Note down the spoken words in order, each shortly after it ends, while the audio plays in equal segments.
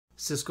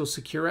Cisco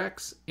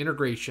SecureX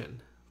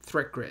Integration,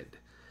 Threatgrid.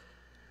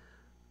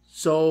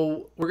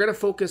 So we're going to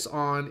focus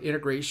on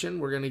integration.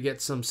 We're going to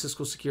get some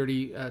Cisco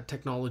security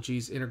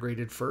technologies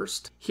integrated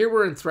first. Here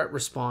we're in threat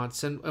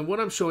response, and what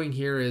I'm showing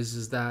here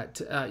is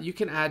that you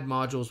can add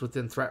modules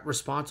within threat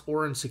response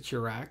or in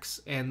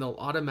SecureX, and they'll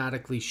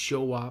automatically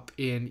show up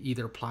in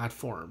either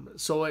platform.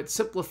 So it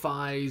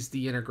simplifies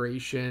the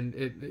integration.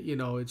 It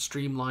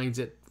streamlines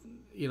it,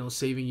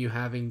 saving you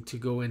having to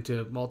go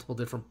into multiple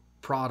different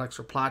products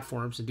or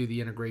platforms and do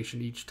the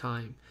integration each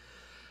time.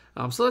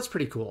 So that's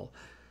pretty cool.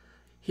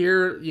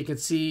 Here you can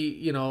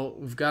see,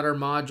 we've got our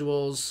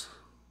modules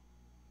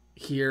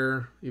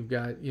here. You've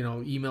got,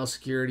 email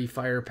security,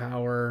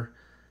 firepower.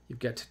 You've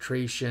got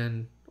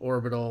Tetration,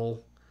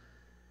 Orbital.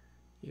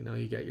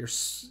 You got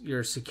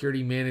your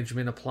security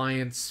management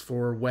appliance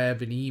for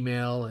web and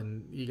email,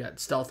 and you got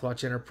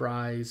StealthWatch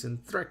Enterprise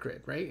and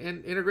Threatgrid, right?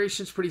 And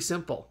integration is pretty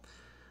simple.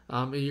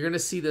 And you're going to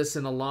see this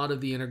in a lot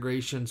of the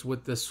integrations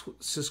with this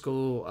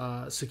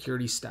Cisco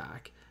security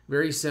stack.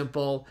 Very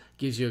simple,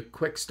 gives you a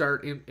quick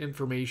start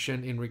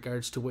information in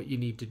regards to what you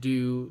need to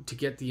do to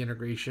get the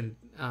integration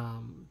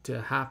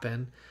to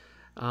happen,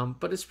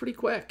 but it's pretty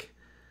quick.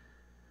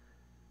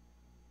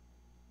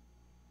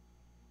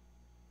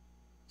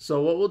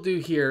 So what we'll do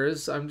here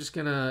is I'm just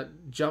going to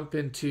jump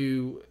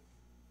into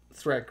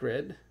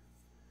Threatgrid,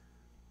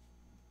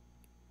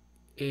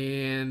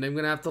 and I'm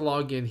going to have to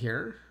log in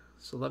here.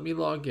 So let me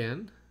log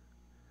in.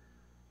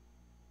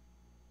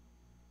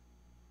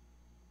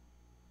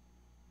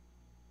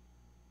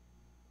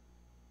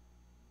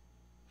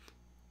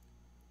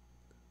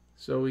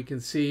 So we can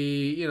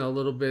see, a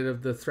little bit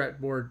of the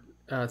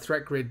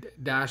Threatgrid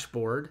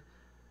dashboard.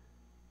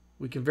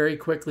 We can very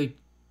quickly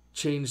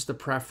change the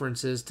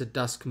preferences to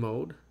dusk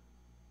mode.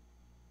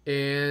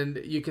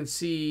 And you can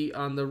see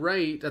on the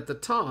right at the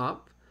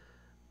top,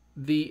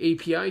 the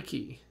API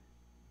key.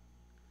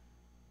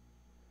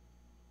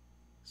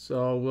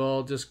 So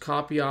we'll just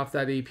copy off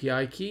that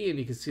API key, and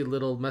you can see a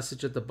little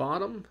message at the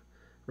bottom,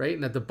 right?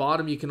 And at the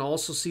bottom, you can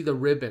also see the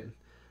ribbon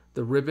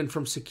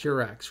from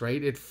SecureX,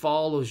 right? It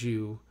follows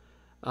you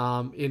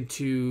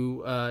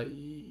into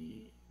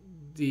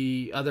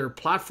the other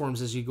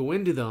platforms as you go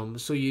into them,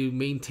 so you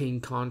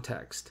maintain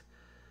context.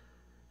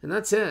 And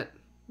that's it.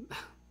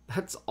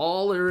 That's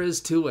all there is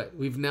to it.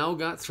 We've now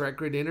got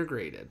Threatgrid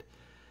integrated.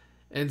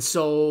 And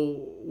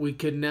so we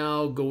could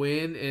now go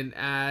in and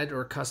add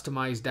or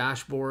customize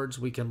dashboards.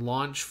 We can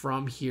launch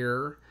from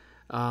here,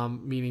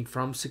 meaning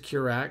from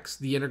SecureX.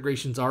 The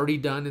integration's already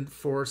done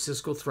for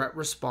Cisco Threat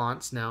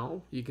Response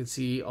now. You can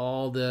see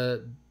all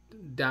the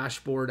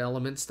dashboard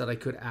elements that I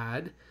could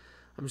add.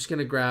 I'm just going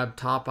to grab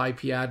top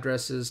IP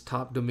addresses,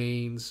 top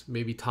domains,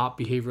 maybe top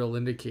behavioral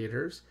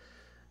indicators.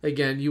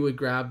 Again, you would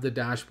grab the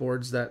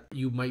dashboards that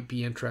you might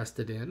be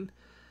interested in.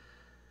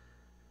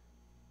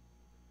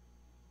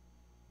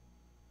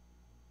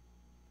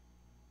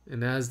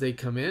 And as they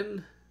come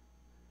in,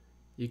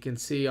 you can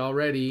see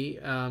already,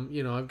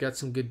 I've got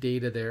some good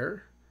data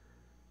there.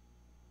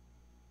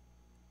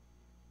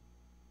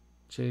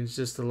 Changed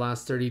just the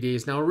last 30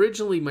 days. Now,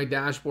 originally, my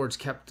dashboards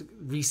kept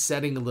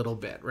resetting a little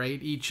bit,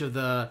 right? Each of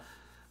the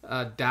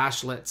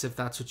dashlets, if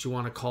that's what you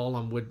want to call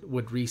them,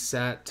 would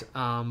reset.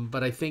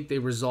 But I think they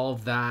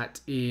resolved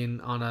that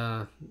on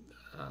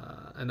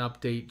an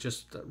update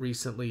just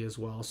recently as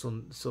well.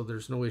 So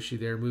there's no issue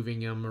there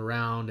moving them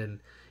around and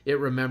it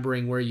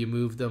remembering where you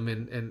moved them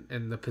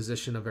and the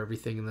position of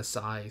everything and the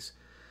size.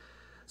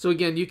 So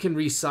again, you can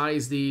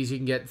resize these. You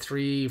can get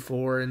 3,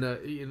 4 in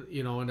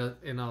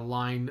a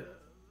line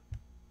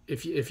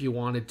if you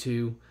wanted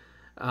to.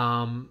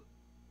 And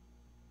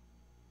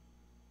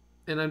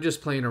I'm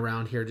just playing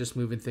around here, just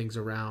moving things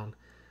around.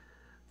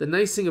 The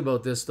nice thing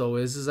about this, though,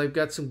 is I've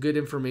got some good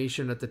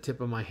information at the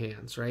tip of my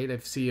hands, right? I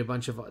see a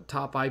bunch of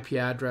top IP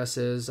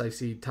addresses, I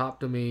see top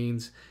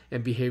domains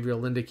and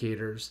behavioral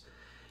indicators.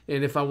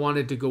 And if I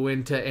wanted to go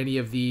into any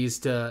of these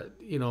to,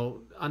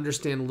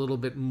 understand a little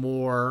bit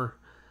more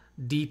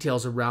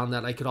details around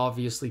that, I could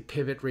obviously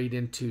pivot right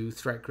into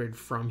Threatgrid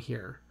from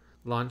here.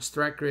 Launch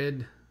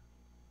Threatgrid.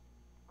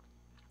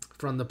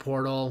 From the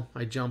portal,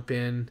 I jump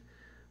in.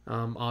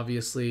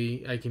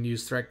 Obviously, I can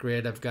use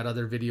Threatgrid. I've got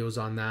other videos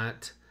on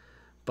that.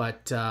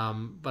 But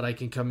I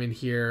can come in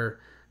here,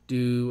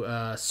 do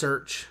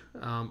search.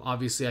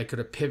 Obviously, I could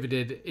have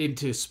pivoted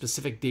into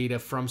specific data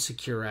from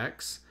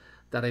SecureX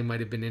that I might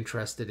have been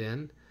interested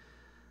in.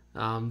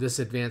 This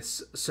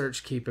advanced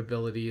search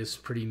capability is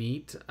pretty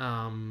neat.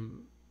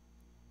 And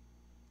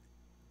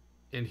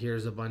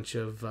here's a bunch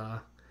of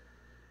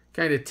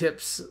kind of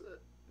tips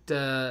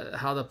to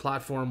how the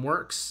platform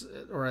works,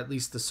 or at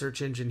least the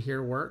search engine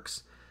here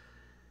works.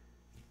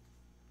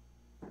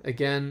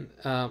 Again,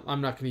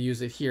 I'm not going to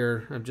use it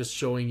here. I'm just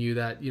showing you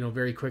that,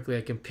 very quickly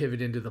I can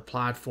pivot into the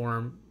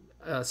platform,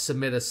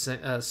 submit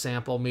a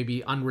sample,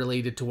 maybe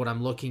unrelated to what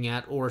I'm looking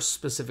at or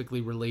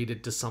specifically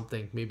related to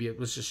something. Maybe it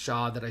was just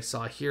SHA that I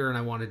saw here and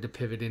I wanted to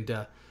pivot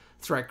into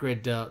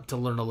Threatgrid to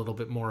learn a little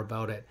bit more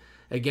about it.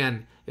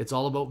 Again, it's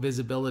all about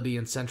visibility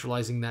and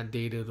centralizing that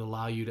data to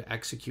allow you to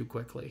execute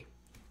quickly.